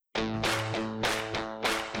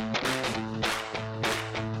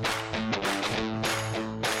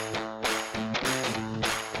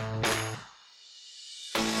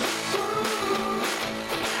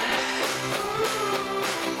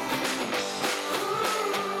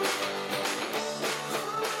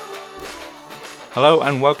Hello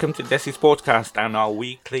and welcome to Desi Sportscast and our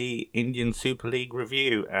weekly Indian Super League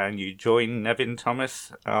review. And you join Nevin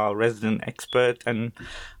Thomas, our resident expert and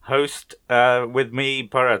host, with me,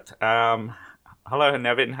 Bharat. Hello,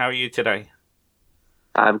 Nevin. How are you today?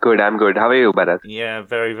 I'm good. How are you, Bharat? Yeah,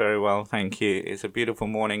 very, very well. Thank you. It's a beautiful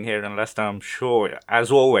morning here in Leicester. I'm sure,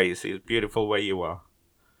 as always, it's beautiful where you are.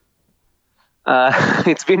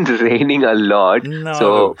 It's been raining a lot, No,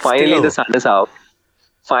 so finally the still. sun is out.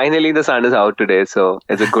 Finally, the sun is out today, so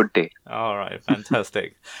it's a good day. All right,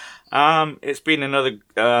 fantastic. It's been another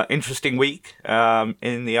interesting week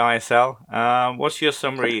in the ISL. What's your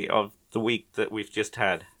summary of the week that we've just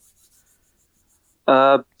had?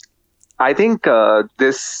 Uh, I think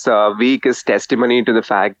this week is testimony to the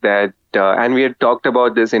fact that, and we had talked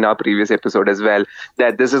about this in our previous episode as well,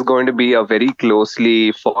 that this is going to be a very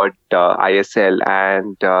closely fought ISL.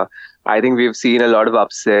 And I think we've seen a lot of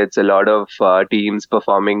upsets, a lot of teams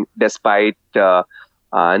performing despite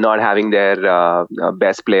not having their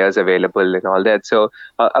best players available and all that. So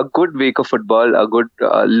a good week of football,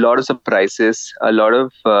 a lot of surprises,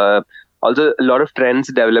 also a lot of trends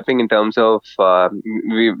developing in terms of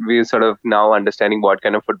we sort of now understanding what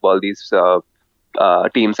kind of football these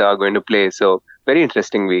teams are going to play. So very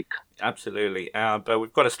interesting week. Absolutely. But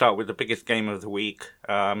we've got to start with the biggest game of the week.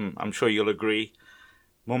 I'm sure you'll agree.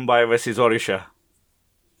 Mumbai versus Odisha.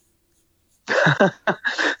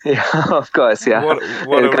 Yeah, of course. Yeah,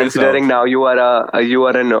 What a considering result. now you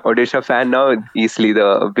are an Odisha fan now, easily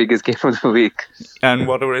the biggest game of the week. And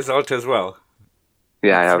what a result as well.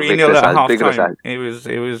 Yeah, 3-0 at half big time. result.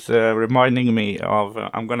 It was reminding me of.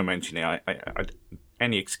 I'm going to mention it. I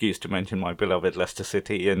any excuse to mention my beloved Leicester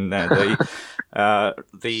City and the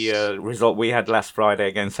result we had last Friday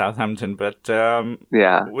against Southampton. But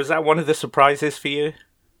Yeah. was that one of the surprises for you?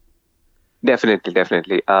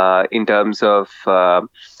 Definitely. In terms of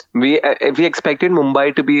we expected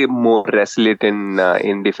Mumbai to be more resolute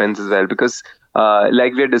in defense as well, because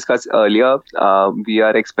like we had discussed earlier, we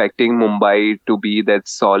are expecting Mumbai to be that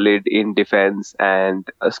solid in defense and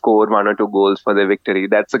score one or two goals for the victory.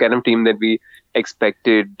 That's the kind of team that we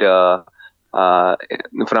expected from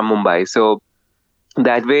Mumbai. So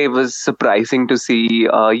that way, it was surprising to see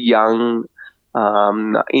a young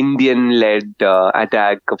Indian-led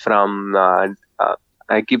attack from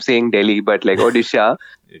I keep saying Delhi, but like Odisha.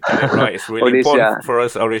 Get it right. It's really Odisha. important for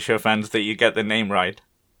us Odisha fans that you get the name right.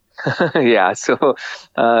 Yeah, so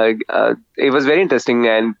it was very interesting,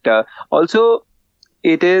 and also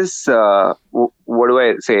it is what do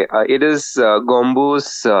I say? It is Gombu's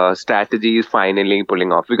strategy finally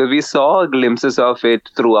pulling off, because we saw glimpses of it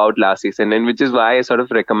throughout last season, and which is why I sort of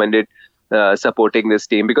recommended supporting this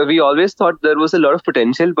team, because we always thought there was a lot of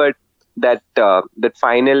potential, but that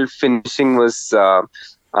final finishing was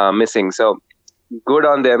missing. So good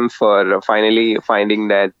on them for finally finding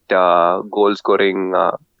that goal scoring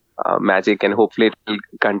magic, and hopefully it will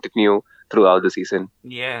continue throughout the season.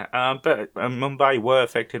 Yeah, but Mumbai were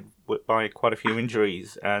affected by quite a few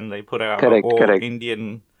injuries, and they put out an Correct, correct.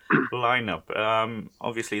 all-Indian lineup.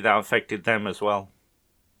 Obviously, that affected them as well.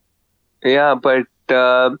 Yeah, but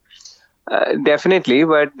definitely.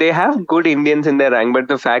 But they have good Indians in their rank. But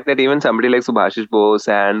the fact that even somebody like Subhashish Bose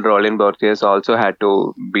and Roland Borges also had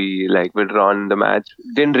to be like withdrawn the match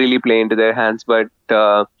didn't really play into their hands. But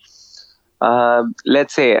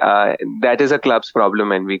let's say that is a club's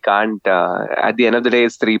problem, and we can't. At the end of the day,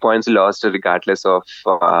 it's 3 points lost, regardless of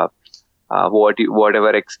whatever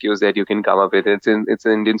excuse that you can come up with. It's an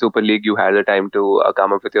Indian Super League. You had the time to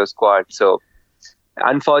come up with your squad. So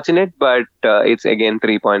unfortunate, but it's again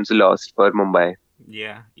 3 points lost for Mumbai.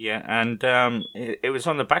 Yeah, and it was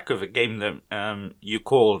on the back of a game that you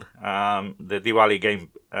called the Diwali game,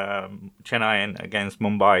 Chennai against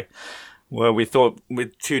Mumbai, where we thought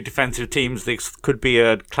with two defensive teams this could be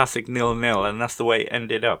a classic 0-0, and that's the way it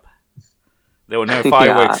ended up. There were no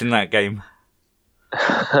fireworks in that game.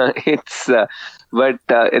 It's but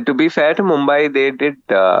to be fair to Mumbai, they did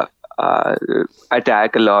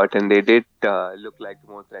attack a lot, and they did look like the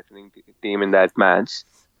most threatening team in that match.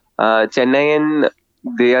 Chennai,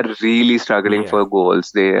 they are really struggling for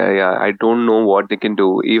goals. I don't know what they can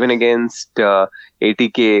do. Even against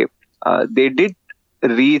ATK, they did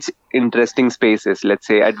reach interesting spaces, let's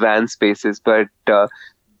say advanced spaces, but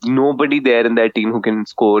nobody there in that team who can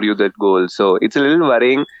score you that goal. So it's a little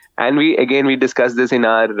worrying. And we discussed this in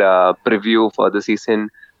our preview for the season.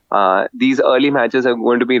 These early matches are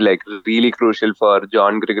going to be like really crucial for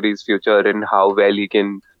John Gregory's future and how well he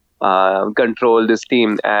can control this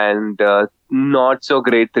team. And not so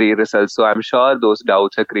great 3 results. So I'm sure those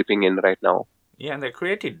doubts are creeping in right now. Yeah, and they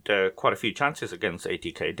created quite a few chances against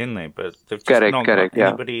ATK, didn't they? But they've just Correct, not got correct, yeah.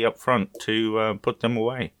 anybody up front to put them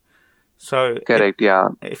away. So Correct, yeah.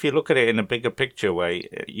 if you look at it in a bigger picture way,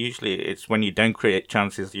 usually it's when you don't create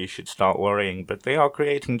chances you should start worrying. But they are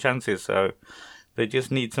creating chances, so they just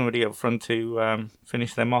need somebody up front to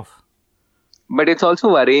finish them off. But it's also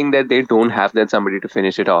worrying that they don't have that somebody to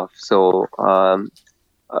finish it off. So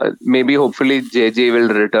maybe hopefully JJ will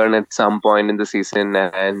return at some point in the season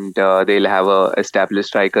and they'll have a established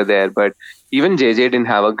striker there. But even JJ didn't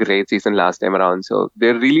have a great season last time around, so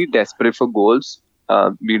they're really desperate for goals.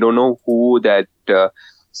 We don't know who that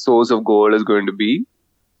source of goal is going to be.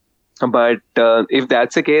 But if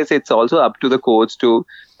that's the case, it's also up to the coach to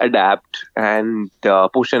adapt and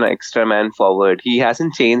push an extra man forward. He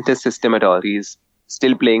hasn't changed his system at all. He's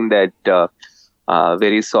still playing that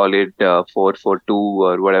very solid 4-4-2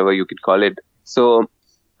 or whatever you could call it. So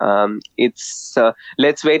it's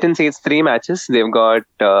let's wait and see. It's 3 matches. They've got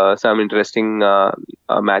some interesting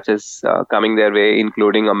matches coming their way,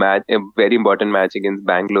 including a very important match against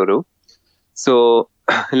Bangalore. So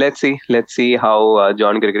let's see how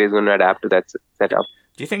John Gregory is going to adapt to that setup.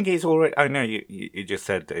 Do you think he's already? I know you just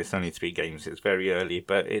said that it's only 3 games. It's very early,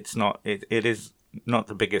 but it's not. It is not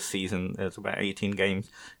the biggest season. There's about 18 games.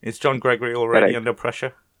 Is John Gregory already under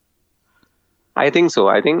pressure? I think so.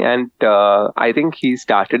 I think he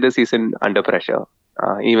started the season under pressure.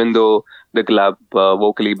 Even though the club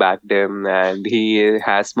vocally backed him and he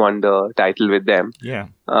has won the title with them. Yeah.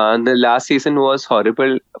 The last season was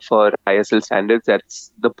horrible for ISL standards.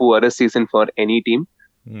 That's the poorest season for any team.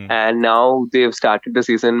 And now they've started the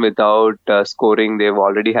season without scoring. They've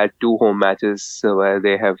already had 2 home matches where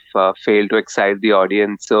they have failed to excite the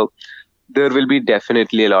audience. So there will be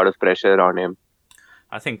definitely a lot of pressure on him.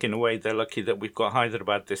 I think in a way they're lucky that we've got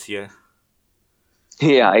Hyderabad this year.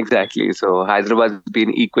 Yeah, exactly. So Hyderabad has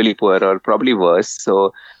been equally poor or probably worse.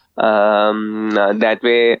 So that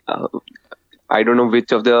way, I don't know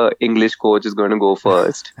which of the English coach is going to go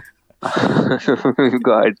first. We've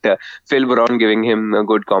got Phil Brown giving him a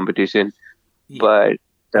good competition. Yeah. But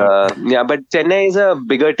but Chennai is a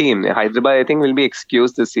bigger team. Hyderabad, I think, will be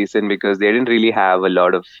excused this season because they didn't really have a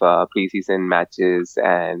lot of preseason matches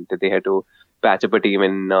and they had to patch up a team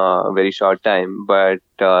in a very short time. But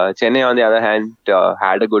Chennai, on the other hand,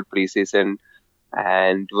 had a good preseason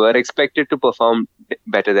and were expected to perform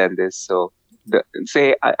better than this. So,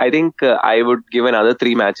 I think I would give another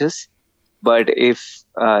 3 matches. But if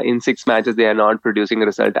in 6 matches they are not producing a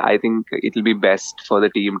result, I think it will be best for the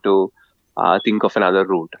team to think of another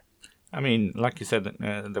route. I mean, like you said,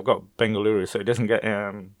 they've got Bengaluru, so it doesn't get...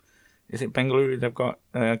 is it Bengaluru they've got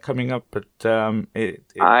coming up? But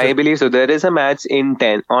I believe so. There is a match on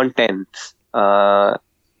 10th.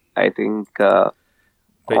 I think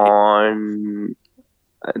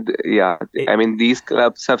I mean, these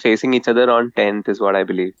clubs are facing each other on 10th is what I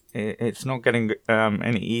believe. It's not getting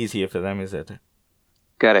any easier for them, is it?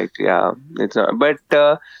 Correct, yeah. It's not. But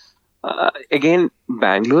again,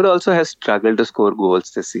 Bangalore also has struggled to score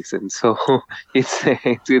goals this season. So it's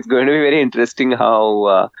going to be very interesting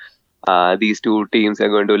how these 2 teams are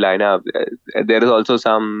going to line up. There is also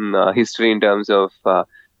some history in terms of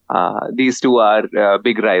these 2 are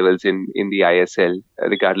big rivals in the ISL,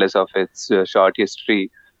 regardless of its short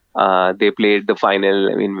history. They played the final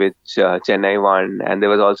in which Chennai won, and there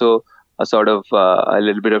was also a sort of a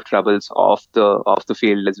little bit of troubles off the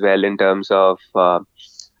field as well in terms of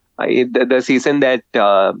the season that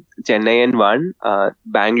Chennai won.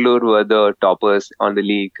 Bangalore were the toppers on the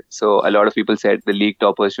league, so a lot of people said the league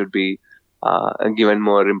toppers should be given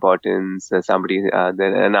more importance. Then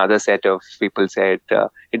another set of people said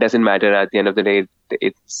it doesn't matter. At the end of the day,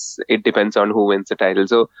 it depends on who wins the title.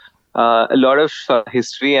 So a lot of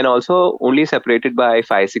history, and also only separated by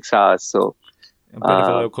 5-6 hours. So a bit of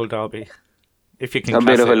a local derby, if you can. A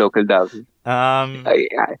bit of a local derby.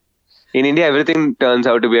 In India, everything turns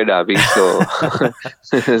out to be a derby. So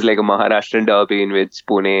it's like a Maharashtrian derby in which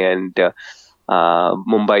Pune and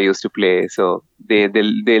Mumbai used to play. So they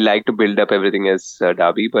like to build up everything as a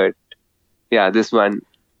derby. But yeah, this one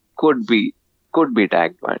could be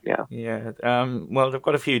tagged one. Yeah. Yeah. Well, they've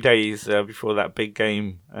got a few days before that big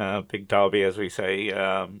game, big derby, as we say.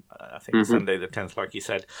 I think Sunday the 10th, like you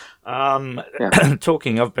said.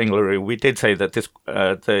 Talking of Bengaluru, we did say that this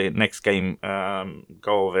the next game,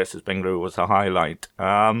 Goa versus Bengaluru, was a highlight.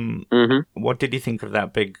 What did you think of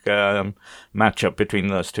that big matchup between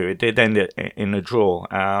those 2? It did end in a draw.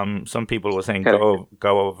 Some people were saying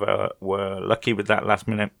Goa were lucky with that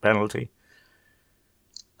last-minute penalty.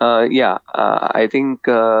 I think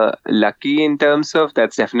lucky in terms of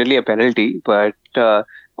that's definitely a penalty, but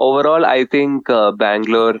overall, I think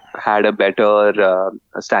Bangalore had a better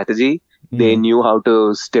strategy. They Mm. knew how to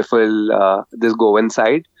stifle this Goan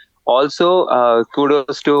side. Also,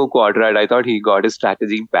 kudos to Quadrat. I thought he got his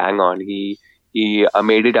strategy bang on. He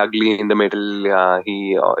made it ugly in the middle. He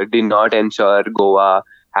did not ensure Goa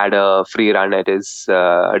had a free run at his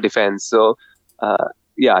defense. So, uh,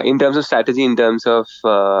 yeah, in terms of strategy, in terms of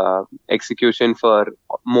execution for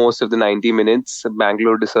most of the 90 minutes,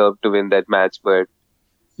 Bangalore deserved to win that match. But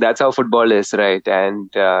that's how football is, right? And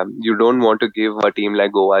you don't want to give a team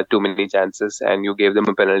like Goa too many chances, and you gave them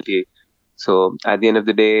a penalty. So at the end of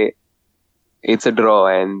the day, it's a draw,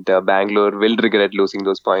 and Bangalore will regret losing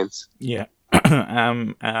those points. Yeah.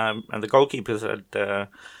 And the goalkeepers had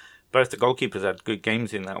both the goalkeepers had good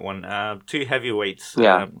games in that one. Two heavyweights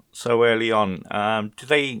Yeah. so early on. Do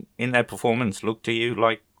they, in their performance, look to you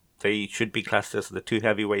like they should be classed as the two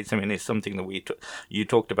heavyweights? I mean, it's something that you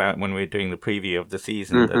talked about when we were doing the preview of the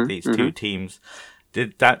season, that these two teams,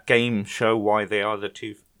 did that game show why they are the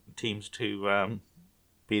two teams to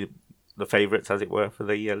be the favourites, as it were, for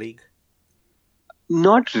the league?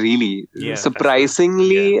 Not really. Yeah, that's true.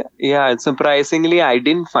 Surprisingly, I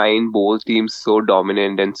didn't find both teams so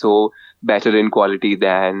dominant and so better in quality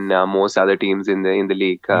than most other teams in the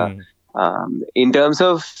league. Mm. In terms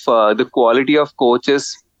of the quality of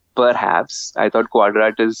coaches, perhaps I thought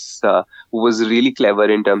Quadratus was really clever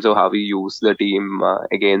in terms of how he used the team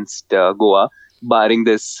against Goa, barring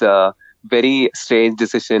this very strange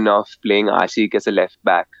decision of playing Ashik as a left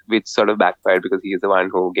back, which sort of backfired because he is the one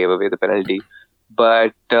who gave away the penalty.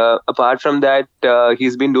 But apart from that,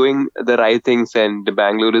 he's been doing the right things, and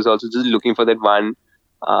Bangalore is also just looking for that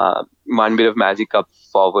one bit of magic up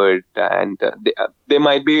forward, and they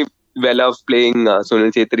might be well off playing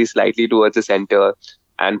Sunil Chetri slightly towards the center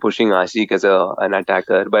and pushing Ashik as an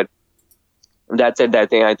attacker. But that's it.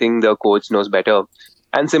 I think the coach knows better.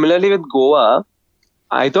 And similarly with Goa,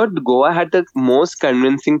 I thought Goa had the most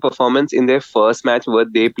convincing performance in their first match where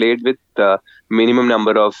they played with minimum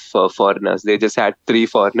number of foreigners. They just had three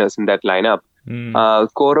foreigners in that lineup.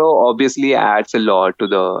 Koro obviously adds a lot to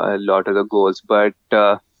the goals, but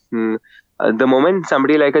the moment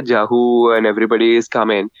somebody like a Jahu and everybody is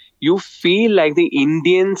coming, you feel like the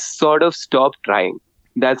Indians sort of stop trying.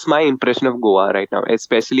 That's my impression of Goa right now,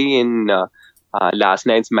 especially in last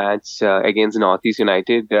night's match against Northeast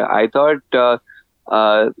United. I thought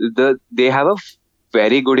they have a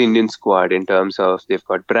very good Indian squad in terms of they've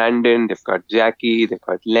got Brandon, they've got Jackie, they've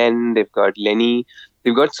got Len, they've got Lenny.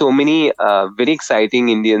 They've got so many very exciting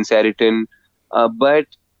Indians, Seriton. But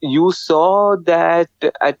you saw that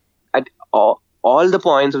at all the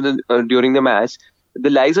points of during the match, the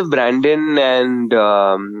likes of Brandon and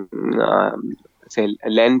say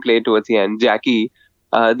Len played towards the end, Jackie.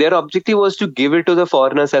 Their objective was to give it to the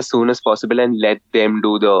foreigners as soon as possible and let them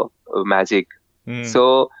do the magic.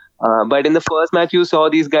 So, but in the first match, you saw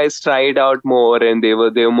these guys try it out more, and they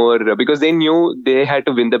were more because they knew they had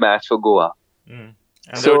to win the match for Goa. And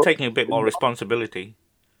they were taking a bit more responsibility.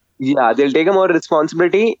 Yeah, they'll take a more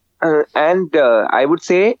responsibility, and I would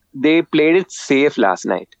say they played it safe last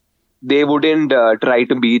night. They wouldn't try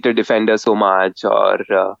to beat a defender so much, or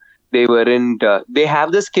they weren't. They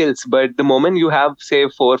have the skills, but the moment you have, say,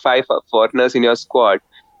 4 or 5 foreigners in your squad,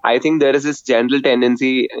 I think there is this general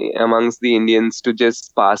tendency amongst the Indians to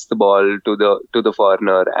just pass the ball to the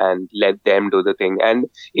foreigner and let them do the thing. And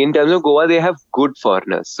in terms of Goa, they have good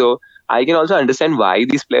foreigners, so I can also understand why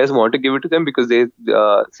these players want to give it to them, because they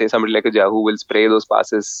say somebody like a Jahu will spray those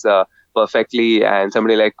passes perfectly, and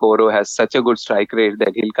somebody like Koro has such a good strike rate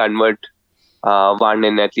that he'll convert one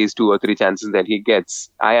in at least 2 or 3 chances that he gets.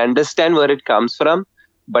 I understand where it comes from,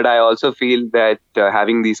 but I also feel that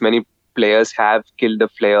having these many players have killed the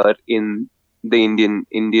flair in the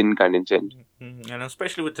Indian contingent. And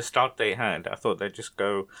especially with the start they had, I thought they'd just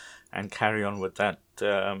go and carry on with that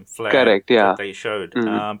flair Correct, yeah. that they showed.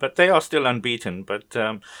 But they are still unbeaten. But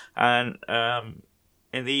in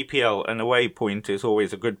the EPL, an away point is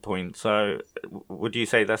always a good point. So would you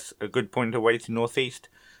say that's a good point away to Northeast?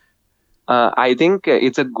 I think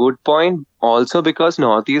it's a good point also because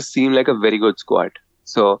Northeast seem like a very good squad.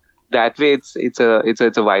 So that way it's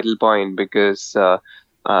a vital point because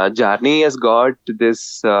Jarni has got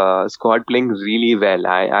this squad playing really well.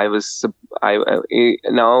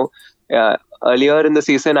 Earlier in the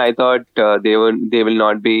season I thought they will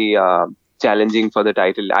not be challenging for the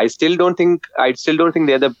title. I still don't think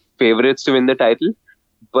they're the favorites to win the title.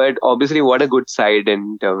 But obviously, what a good side,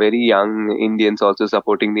 and very young Indians also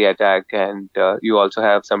supporting the attack. And you also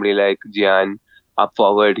have somebody like Gian up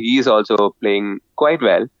forward. He is also playing quite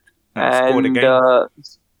well. Scored again.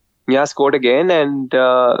 Yeah, scored again and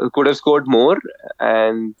could have scored more.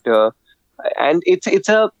 And it's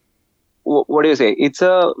a what do you say? It's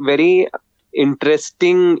a very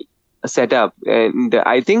interesting setup, and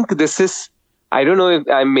I think this is. I don't know if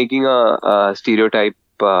I'm making a stereotype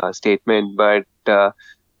statement, but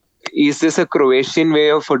is this a Croatian way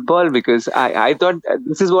of football? Because I thought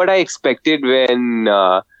this is what I expected when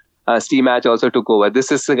Steam Match also took over.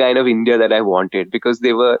 This is the kind of India that I wanted because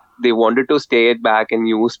they wanted to stay it back and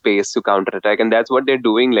use space to counter attack, and that's what they're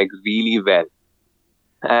doing like really well.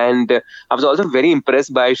 And I was also very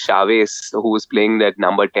impressed by Chavez, who was playing that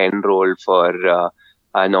number 10 role for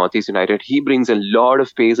Northeast United. He brings a lot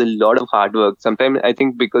of pace, a lot of hard work. Sometimes I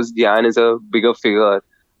think because Jan is a bigger figure,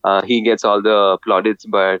 he gets all the plaudits,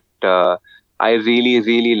 but I really,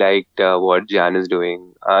 really liked what Jan is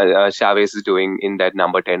doing, Chavez is doing in that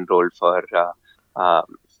number 10 role for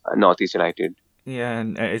Northeast United. Yeah,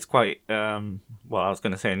 and it's quite well. I was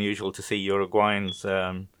going to say unusual to see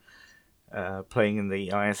Uruguayans playing in the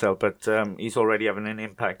ISL, but he's already having an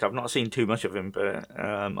impact. I've not seen too much of him, but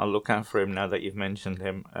I'll look out for him now that you've mentioned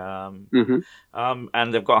him.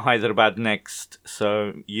 And they've got Hyderabad next,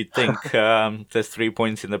 so you'd think there's 3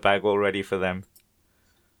 points in the bag already for them.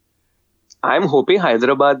 I'm hoping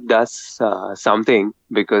Hyderabad does something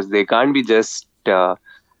because they can't be just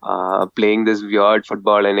playing this weird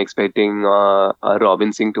football and expecting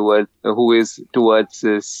Robin Singh who is towards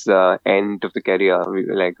his end of the career.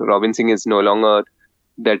 Like Robin Singh is no longer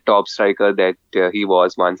that top striker that he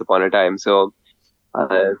was once upon a time. So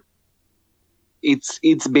uh,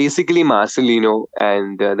 it's basically Marcelino,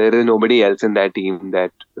 and there is nobody else in that team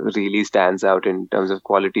that really stands out in terms of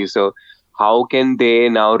quality. So how can they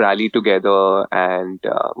now rally together and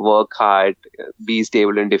work hard, be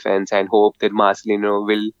stable in defense, and hope that Marcelino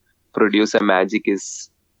will produce a magic is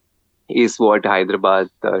what Hyderabad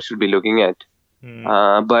should be looking at.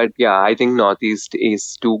 But yeah, I think Northeast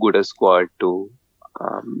is too good a squad to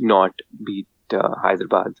not beat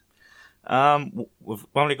Hyderabad. We've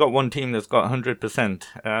only got one team that's got 100%.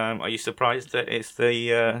 Are you surprised that it's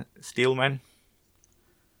the Steelmen?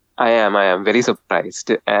 I am very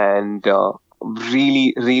surprised, and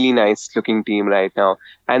really, really nice looking team right now.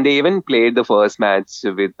 And they even played the first match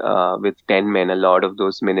with 10 men. A lot of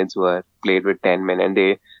those minutes were played with 10 men, and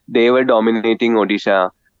they were dominating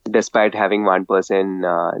Odisha despite having one person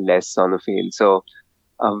less on the field. So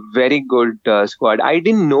a very good squad. I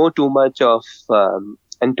didn't know too much of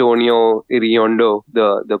Antonio Iriondo,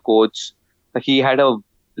 the coach. He had a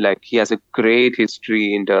he has a great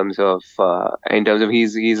history in terms of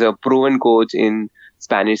he's a proven coach in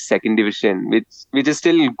Spanish second division, which is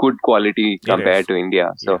still good quality It compared is. to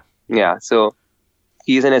India. So Yeah. so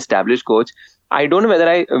he's an established coach. I don't know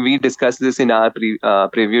whether we discussed this in our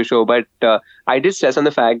preview show, but I did stress on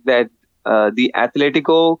the fact that the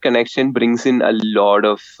Atletico connection brings in a lot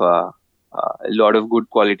of good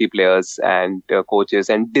quality players and coaches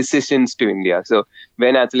and decisions to India. So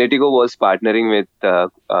when Atletico was partnering with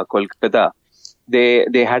Kolkata,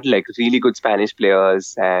 they had like really good Spanish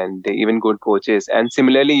players and even good coaches. And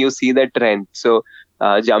similarly, you see that trend. So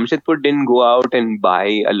Jamshedpur didn't go out and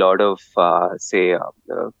buy a lot of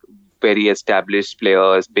very established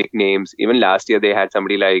players, big names. Even last year they had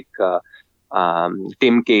somebody like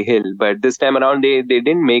Tim Cahill, but this time around they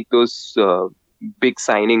didn't make those big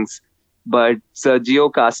signings. But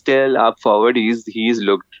Sergio Castel up forward, he's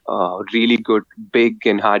looked really good, big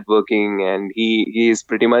and hardworking, and he is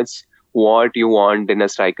pretty much what you want in a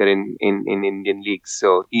striker in Indian leagues.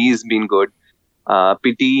 So he's been good.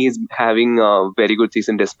 Pitti is having a very good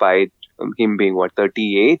season despite him being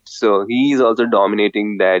 38. So he is also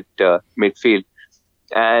dominating that midfield.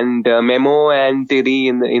 And Memo and Tiri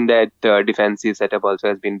in that defensive setup also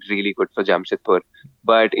has been really good for Jamshedpur.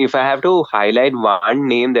 But if I have to highlight one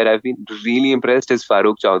name that I've been really impressed is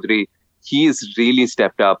Farooq Chaudhary. He's really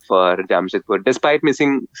stepped up for Jamshedpur despite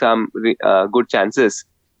missing some good chances.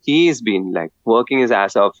 He's been like working his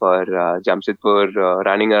ass off for Jamshedpur,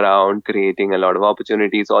 running around, creating a lot of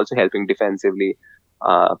opportunities, also helping defensively.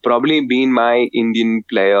 Probably been my Indian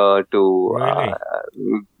player to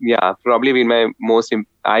Really? probably been my most.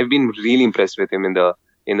 I've been really impressed with him in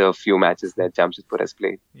the few matches that Jamshedpur has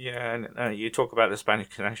played. Yeah, and you talk about the Spanish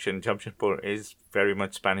connection. Jamshedpur is very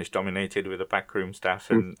much Spanish dominated with a backroom staff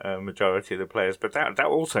and majority of the players. But that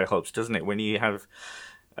also helps, doesn't it? When you have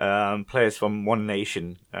players from one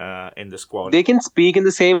nation in the squad, They can speak in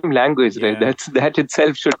the same language, right? Yeah. That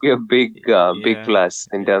itself should be a big Yeah. plus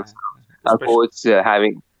in terms of a Especially, coach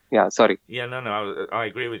having. Yeah, sorry. yeah, no, I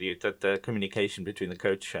agree with you that the communication between the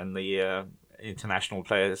coach and the international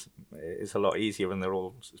players. It's a lot easier when they're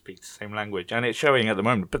all speak the same language, and it's showing at the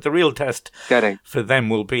moment. But the real test for them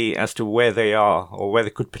will be as to where they are or where they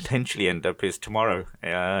could potentially end up is tomorrow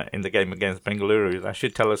in the game against Bengaluru. That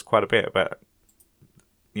should tell us quite a bit about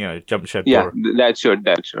Jamshedpur. Yeah, that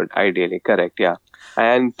should ideally, correct. Yeah,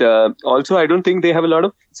 and also I don't think they have a lot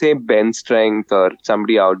of say bench strength or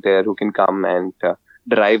somebody out there who can come and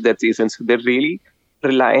drive that season. So they're really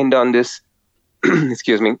reliant on this.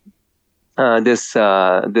 excuse me. This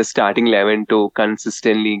starting 11 to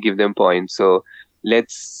consistently give them points. So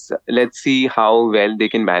let's see how well they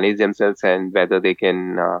can manage themselves and whether they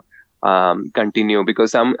can continue,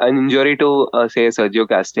 because an injury to say Sergio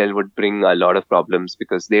Castel would bring a lot of problems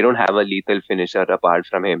because they don't have a lethal finisher apart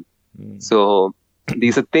from him. So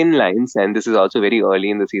these are thin lines, and this is also very early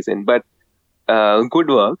in the season. But good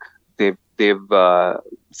work. They've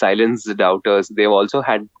silenced the doubters. They've also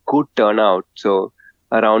had good turnout. So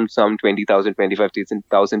around some 20,000,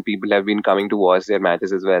 25,000 people have been coming to watch their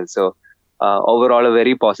matches as well. So overall, a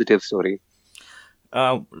very positive story.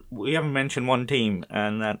 We haven't mentioned one team,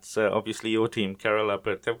 and that's obviously your team, Kerala,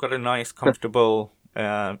 but they've got a nice, comfortable,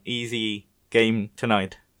 easy game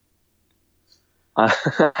tonight.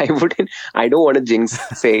 I don't want to jinx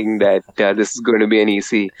saying that this is going to be an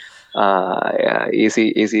easy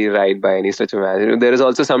ride by any stretch of imagination. There is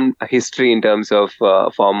also some history in terms of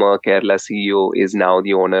former Kerala CEO is now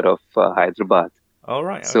the owner of Hyderabad. All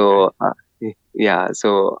right. So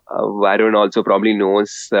so Varun also probably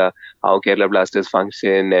knows how Kerala Blasters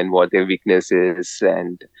function and what their weakness is,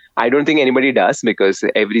 and I don't think anybody does because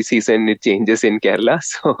every season it changes in Kerala.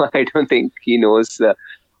 So I don't think he knows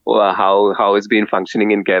how it's been functioning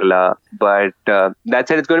in Kerala. But that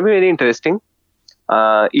said, it's going to be very interesting.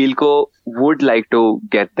 Ilko would like to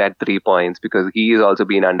get that 3 points because he has also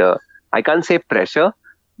been under, I can't say pressure,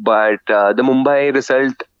 but the Mumbai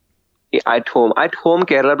result at home,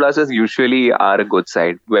 Kerala Blasters usually are a good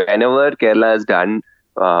side. Whenever Kerala has done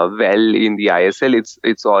well in the ISL,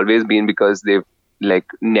 it's always been because they've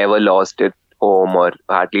never lost at home or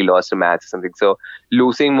hardly lost a match or something. So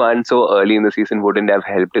losing one so early in the season wouldn't have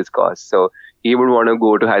helped his cause. So he would want to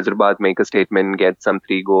go to Hyderabad, make a statement, get some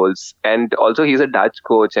 3 goals. And also he's a Dutch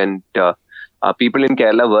coach, and people in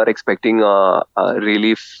Kerala were expecting a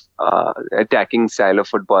really attacking style of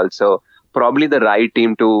football. So probably the right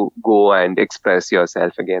team to go and express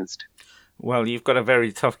yourself against. Well, you've got a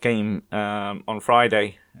very tough game on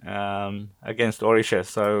Friday against Odisha,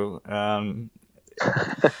 so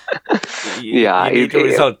you need a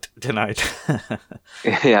result tonight.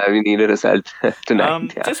 Yeah, we need a result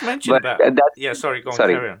tonight. Just mention about... sorry, go on,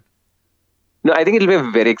 carry on. No, I think it'll be a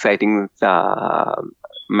very exciting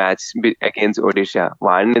match against Odisha.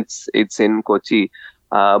 One, it's in Kochi.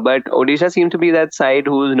 But Odisha seem to be that side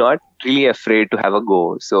who's not really afraid to have a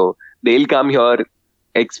go. So they'll come here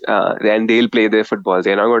and they'll play their football.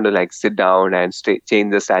 They're not going to sit down and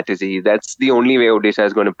change the strategy. That's the only way Odisha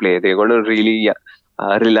is going to play. They're going to really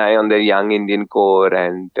rely on their young Indian core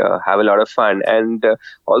and have a lot of fun. And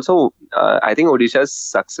also, I think Odisha's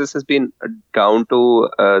success has been down to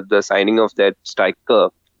the signing of that striker.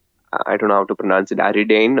 I don't know how to pronounce it,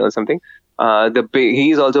 Aridane or something.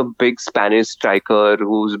 He's also a big Spanish striker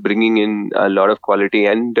who's bringing in a lot of quality,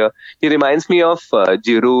 and he reminds me of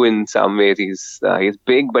Giroud in some ways. He's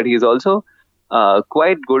big, but he's also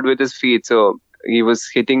quite good with his feet. So he was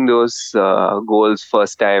hitting those goals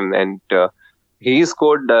first time, and he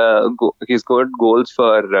scored goals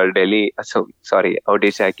for Delhi. So sorry,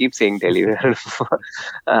 Odisha. I keep saying Delhi,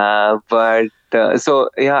 but.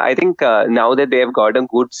 I think now that they have got a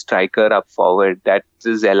good striker up forward, that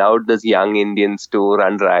has allowed those young Indians to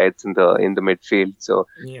run riots in the midfield. So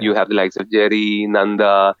you have the likes of Jerry,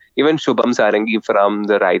 Nanda, even Shubham Sarangi from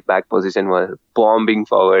the right back position were bombing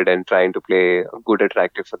forward and trying to play good,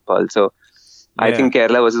 attractive football. So I think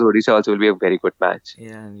Kerala versus Odisha also will be a very good match.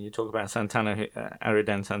 Yeah, and you talk about Santana,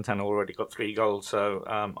 Aridan Santana already got 3 goals, so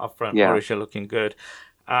up front, Odisha looking good.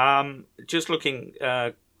 Just looking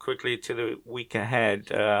quickly to the week ahead,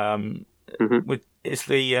 is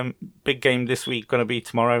the big game this week going to be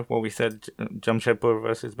tomorrow? What we said, Jamshedpur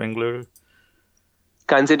versus Bengaluru.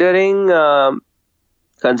 Considering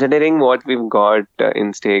what we've got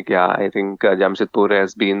in stake, I think Jamshedpur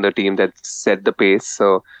has been the team that set the pace.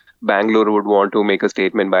 So Bangalore would want to make a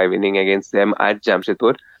statement by winning against them at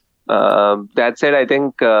Jamshedpur. That said, I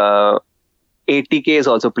think ATK is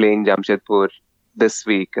also playing Jamshedpur this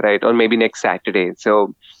week, right? Or maybe next Saturday.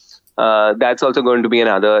 So that's also going to be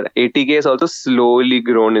another. ATK is also slowly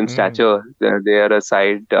grown in stature. They are a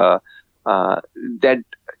side that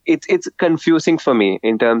it's confusing for me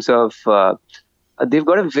in terms of they've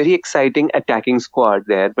got a very exciting attacking squad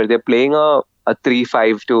there, but they're playing a a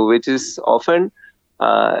 3-5-2, which is often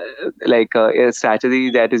uh, like a strategy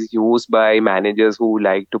that is used by managers who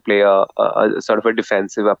like to play a sort of a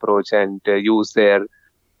defensive approach and use their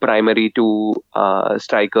primary two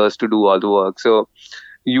strikers to do all the work. So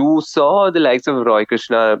you saw the likes of Roy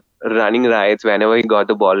Krishna running riots whenever he got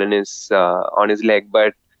the ball in his on his leg,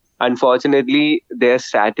 but unfortunately, their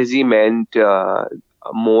strategy meant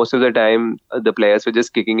most of the time the players were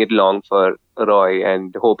just kicking it long for Roy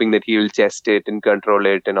and hoping that he will chest it and control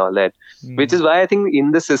it and all that. Which is why I think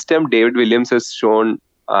in the system, David Williams has shown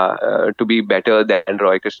to be better than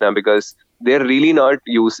Roy Krishna, because they're really not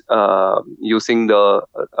using the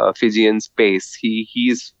Fijian's pace.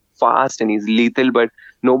 He's fast and he's lethal, but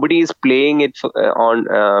nobody is playing it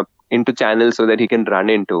on into channels so that he can run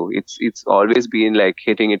into. It's always been like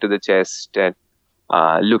hitting it to the chest and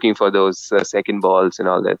looking for those second balls and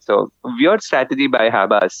all that. So weird strategy by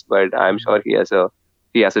Habas, but I'm sure he has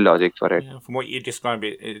a logic for it. Yeah, from what you described,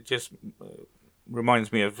 it just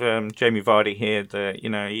reminds me of Jamie Vardy here. That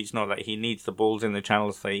he's not like he needs the balls in the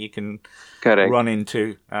channels that he can run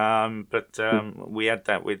into. But we had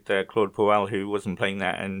that with Claude Puel, who wasn't playing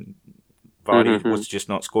that, and Vardy was just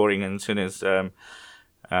not scoring. And as soon as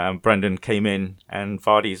Brendan came in, and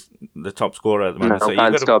Vardy's the top scorer at the moment, so you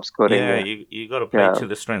got to stop scoring. Yeah, you got to play to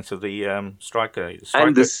the strengths of the striker.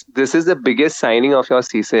 And this is the biggest signing of your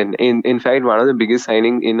season. In fact, one of the biggest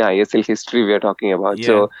signing in ISL history we are talking about. Yeah.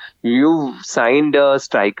 So you signed a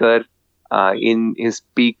striker in his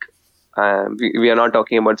peak. We are not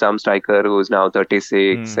talking about some striker who is now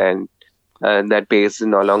 36 and that pace is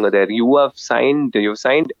no longer there. You've signed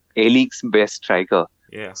A-League's best striker.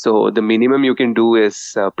 Yeah. So the minimum you can do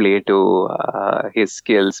is play to his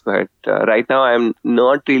skills. But right now, I'm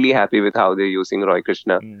not really happy with how they're using Roy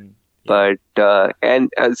Krishna. But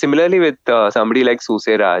and similarly with somebody like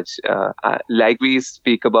Susiraj, like we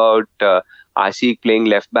speak about Ashik playing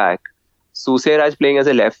left back, Susiraj playing as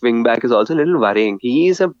a left wing back is also a little worrying. He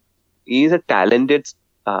is a talented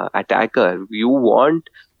attacker. You want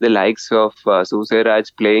the likes of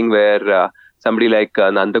Susiraj playing where somebody like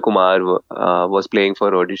Nanda Kumar was playing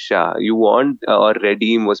for Odisha. You want, or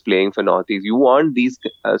Redeem was playing for Northeast. You want these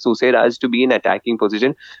Susiraj to be in attacking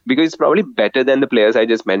position because it's probably better than the players I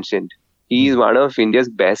just mentioned. He's one of India's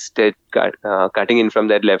best at cutting in from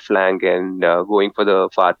that left flank and going for the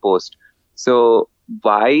far post. So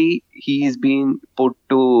why he's been put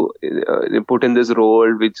in this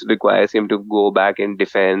role which requires him to go back in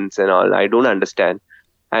defense and all, I don't understand.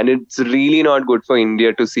 And it's really not good for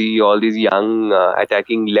India to see all these young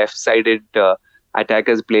attacking left-sided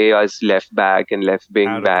attackers play as left back and left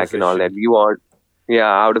wing back and all that. We want,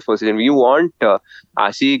 out of position. We want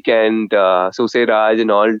Ashik and Susiraj and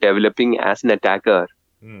all developing as an attacker.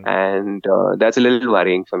 And that's a little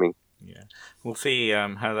worrying for me. Yeah, we'll see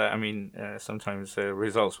how that. I mean, sometimes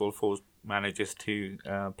results will force managers to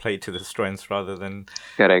play to the strengths rather than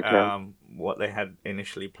what they had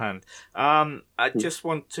initially planned. I just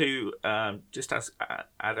want to just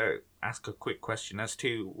ask a quick question as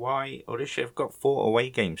to why Odisha have got 4 away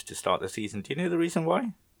games to start the season. Do you know the reason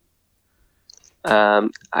why? I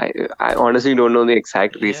honestly don't know the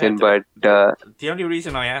exact reason, but the only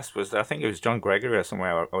reason I asked was I think it was John Gregory or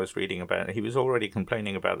somewhere I was reading about it. He was already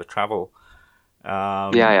complaining about the travel.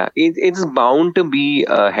 It's bound to be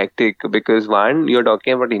hectic because one, you're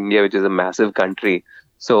talking about India, which is a massive country.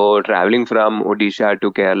 So traveling from Odisha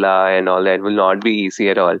to Kerala and all that will not be easy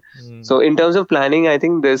at all. So in terms of planning, I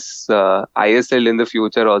think this ISL in the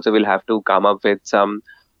future also will have to come up with some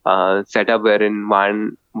setup wherein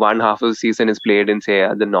one half of the season is played in, say,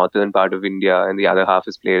 the northern part of India and the other half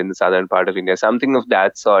is played in the southern part of India. Something of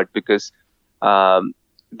that sort, because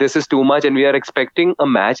this is too much and we are expecting a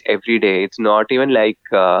match every day. It's not even like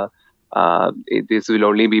this will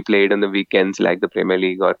only be played on the weekends like the Premier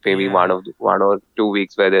League, or maybe one or 2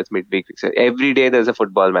 weeks where there's midweek fixture. Every day there's a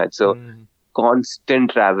football match. So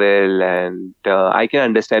constant travel, and I can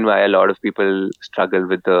understand why a lot of people struggle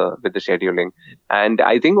with the scheduling. And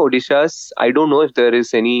I think Odisha's, I don't know if there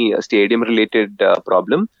is any stadium related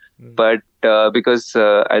problem, but because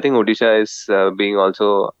I think Odisha is being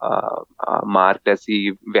also marked as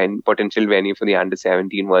the potential venue for the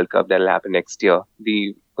Under-17 World Cup that will happen next year,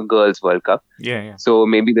 the Girls World Cup. So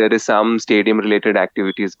maybe there is some stadium related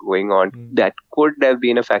activities going on that could have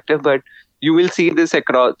been a factor, but you will see this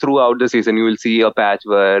throughout the season. You will see a patch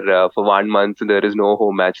where for 1 month there is no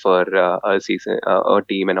home match for a season, a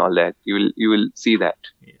team, and all that. You will see that.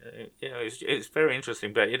 Yeah, it's very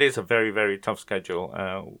interesting, but it is a very, very tough schedule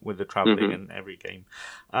with the traveling and every game.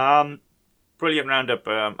 Brilliant roundup.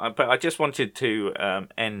 But I just wanted to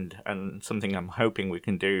end, and something I'm hoping we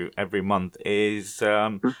can do every month is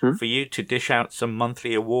Hmm. for you to dish out some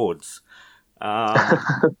monthly awards. Um,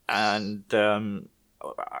 and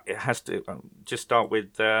it has to just start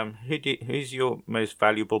with who's your most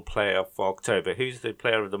valuable player for October? Who's the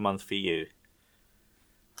player of the month for you?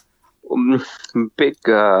 Um,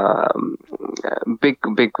 big,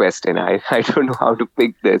 big question. I don't know how to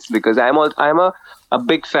pick this because I'm a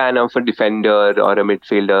big fan of a defender or a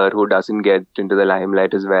midfielder who doesn't get into the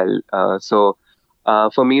limelight as well.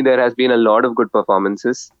 For me, there has been a lot of good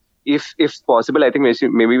performances. If possible, I think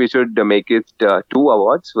maybe we should make it two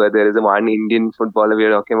awards where there is a one Indian footballer we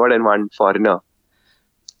are talking about and one foreigner.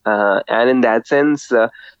 And in that sense,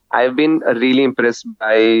 I've been really impressed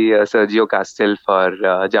by Sergio Castel for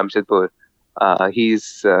Jamshedpur.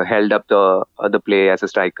 He's held up the play as a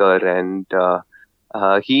striker, and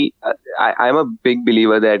I'm a big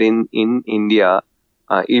believer that in India,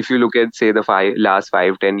 if you look at say the last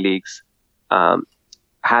 5-10 leagues, um,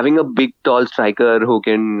 having a big tall striker who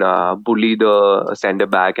can bully the centre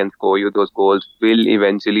back and score you those goals will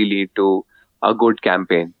eventually lead to a good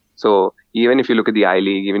campaign. So even if you look at the I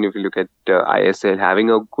League, even if you look at ISL,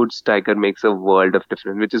 having a good striker makes a world of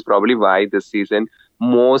difference, which is probably why this season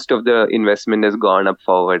most of the investment has gone up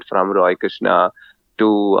forward from Roy Krishna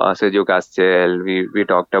to Sergio Castel. We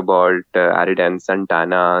talked about Aridan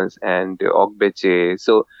Santana and Ogbeche.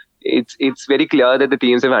 So it's very clear that the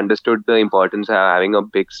teams have understood the importance of having a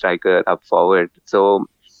big striker up forward. So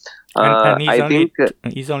And I think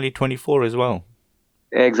he's only 24 as well.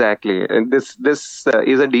 exactly. And this is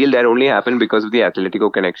a deal that only happened because of the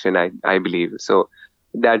Atletico connection, I believe. So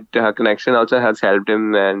that connection also has helped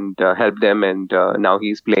him and helped them, and now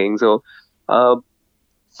he's playing. So uh,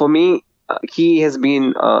 for me, he has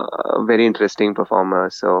been a very interesting performer.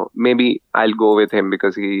 So maybe I'll go with him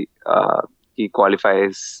because he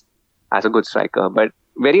qualifies as a good striker. But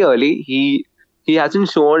very early, he hasn't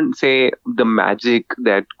shown, say, the magic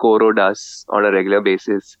that Koro does on a regular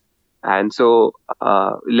basis. And so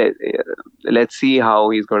let's see how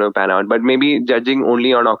he's going to pan out. But maybe judging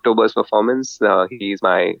only on October's performance, he's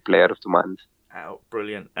my player of the month. Oh,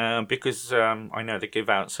 brilliant. Because I know they give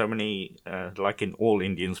out so many, like in all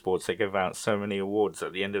Indian sports, they give out so many awards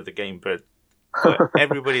at the end of the game. But for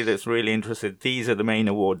everybody that's really interested, these are the main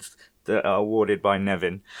awards that are awarded by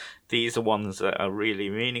Nevin. These are ones that are really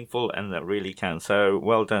meaningful and that really count. So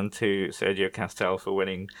well done to Sergio Castel for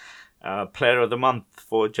winning Player of the Month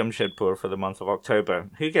for Jamshedpur for the month of October.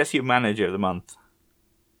 Who gets you Manager of the Month?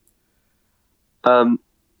 Um,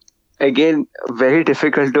 Again, very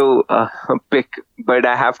difficult to pick, but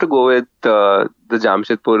I have to go with the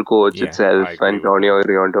Jamshedpur coach Yeah, itself, I agree with Antonio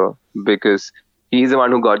Rionto, because he's the one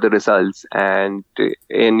who got the results, and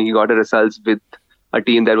he got the results with a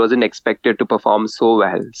team that wasn't expected to perform so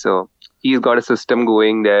well. So he's got a system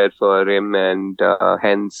going there for him, and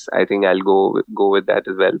hence I think I'll go with that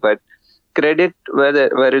as well. But credit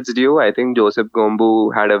where it's due. I think Joseph Gombo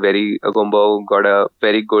got a very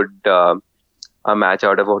good. A match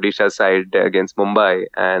out of Odisha side against Mumbai.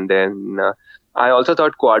 And then I also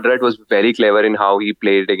thought Quadrat was very clever in how he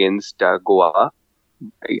played against Goa.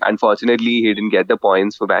 Unfortunately, he didn't get the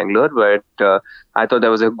points for Bangalore, but I thought that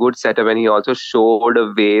was a good setup, and he also showed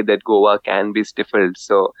a way that Goa can be stifled.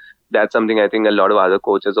 So that's something I think a lot of other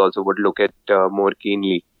coaches also would look at more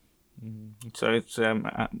keenly. So it's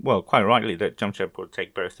well, quite rightly that Jamshedpur will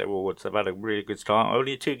take both their awards. They've had a really good start.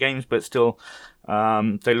 Only 2 games, but still,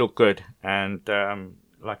 they look good. And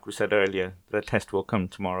like we said earlier, the test will come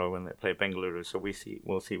tomorrow when they play Bengaluru. So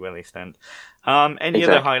we'll see where they stand. Any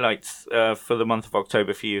other highlights for the month of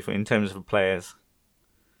October for you in terms of players?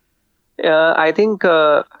 I think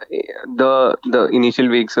the initial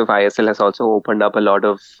weeks of ISL has also opened up a lot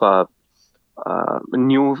of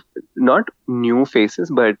new, not new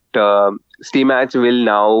faces, but Steammatch will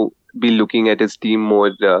now be looking at his team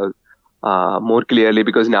more clearly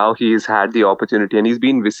because now he's had the opportunity and he's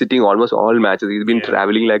been visiting almost all matches. He's been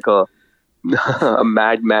traveling like a a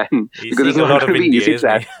madman because it's not going to be easy.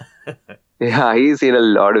 Yeah, he's seen a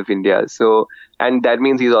lot of India. So, and that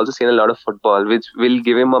means he's also seen a lot of football, which will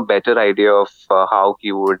give him a better idea of how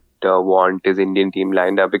he would want his Indian team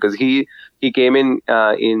lined up. Because he came in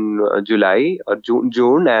July or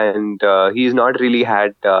June, and he's not really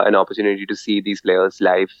had an opportunity to see these players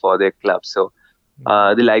live for their clubs. So,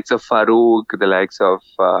 the likes of Farouk, the likes of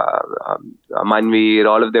Manveer,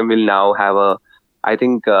 all of them will now have I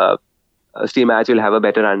think, Steam Match will have a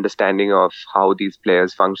better understanding of how these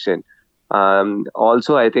players function.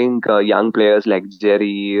 Also, I think young players like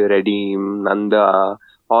Jerry, Redeem, Nanda,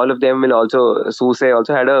 all of them will also. Suse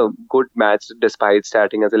also had a good match despite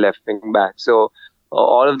starting as a left wing back. So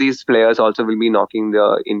all of these players also will be knocking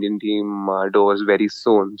the Indian team doors very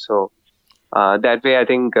soon. So that way, I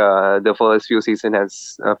think the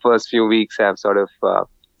first few weeks have sort of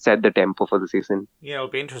set the tempo for the season. Yeah, it'll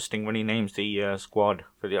be interesting when he names the squad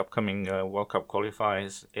for the upcoming World Cup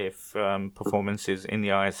qualifiers. If performances in the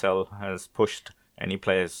ISL has pushed any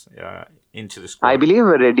players into the squad. I believe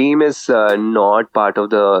Redeem is not part of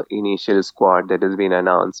the initial squad that has been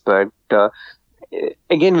announced, but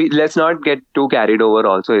again, let's not get too carried over.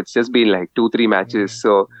 Also, it's just been like 2-3 matches,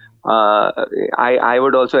 so I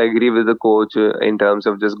would also agree with the coach in terms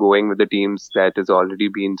of just going with the teams that has already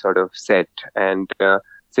been sort of set. And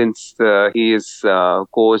since he is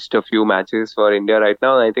coached a few matches for India right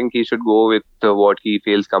now, I think he should go with what he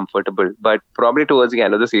feels comfortable. But probably towards the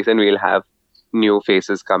end of the season, we'll have new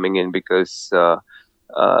faces coming in because.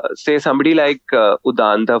 Say somebody like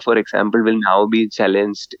Udanta, for example, will now be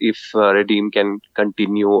challenged if Redeem can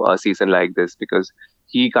continue a season like this because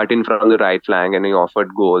he cut in from the right flank and he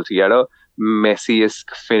offered goals. He had a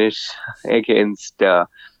Messi-esque finish against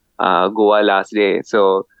Goa last day.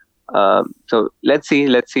 So let's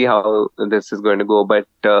see how this is going to go. But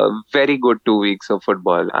very good 2 weeks of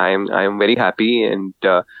football. I'm very happy, and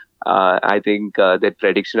I think that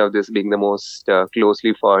prediction of this being the most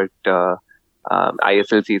closely fought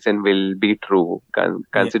ISL season will be true,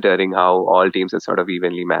 considering how all teams are sort of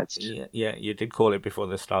evenly matched. Yeah, you did call it before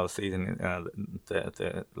the start of the season.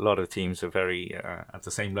 A lot of teams are very at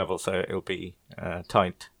the same level, so it'll be a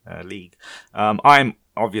tight league. I'm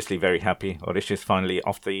obviously very happy. Odisha's finally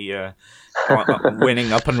off the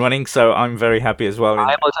winning up and running, so I'm very happy as well.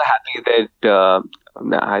 I'm also happy that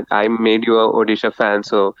I made you a Odisha fan,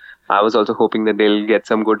 so I was also hoping that they'll get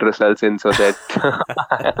some good results in so that...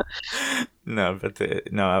 No,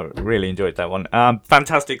 I really enjoyed that one.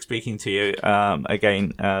 Fantastic speaking to you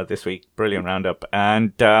again this week. Brilliant roundup.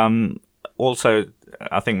 And also,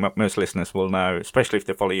 I think most listeners will know, especially if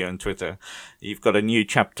they follow you on Twitter, you've got a new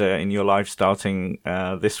chapter in your life starting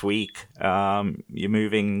this week. You're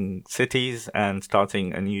moving cities and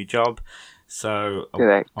starting a new job. So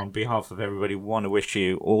on behalf of everybody, we want to wish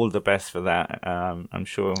you all the best for that. I'm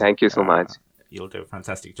sure. Thank you so much. You'll do a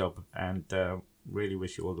fantastic job, and really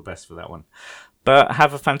wish you all the best for that one. But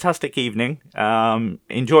have a fantastic evening,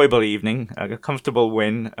 enjoyable evening, a comfortable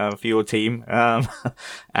win for your team, and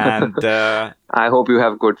I hope you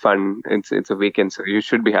have good fun. It's a weekend, so you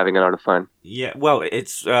should be having a lot of fun. Yeah, well,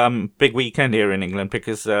 it's big weekend here in England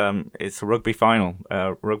because it's a rugby final,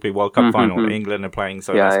 rugby World Cup final. England are playing,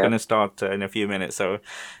 so that's going to start in a few minutes. So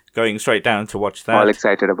going straight down to watch that. All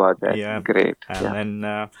excited about that. Yeah, great. And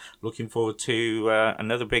then looking forward to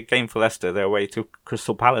another big game for Leicester. Their way to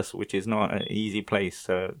Crystal Palace, which is not an easy place.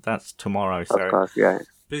 So that's tomorrow. So of course, yeah.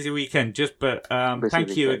 Busy weekend. But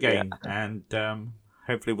thank you again, and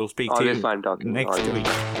hopefully we'll speak to you fun talking next week.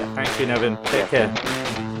 Thank you, Nevin. Take care.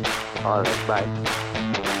 All right, bye.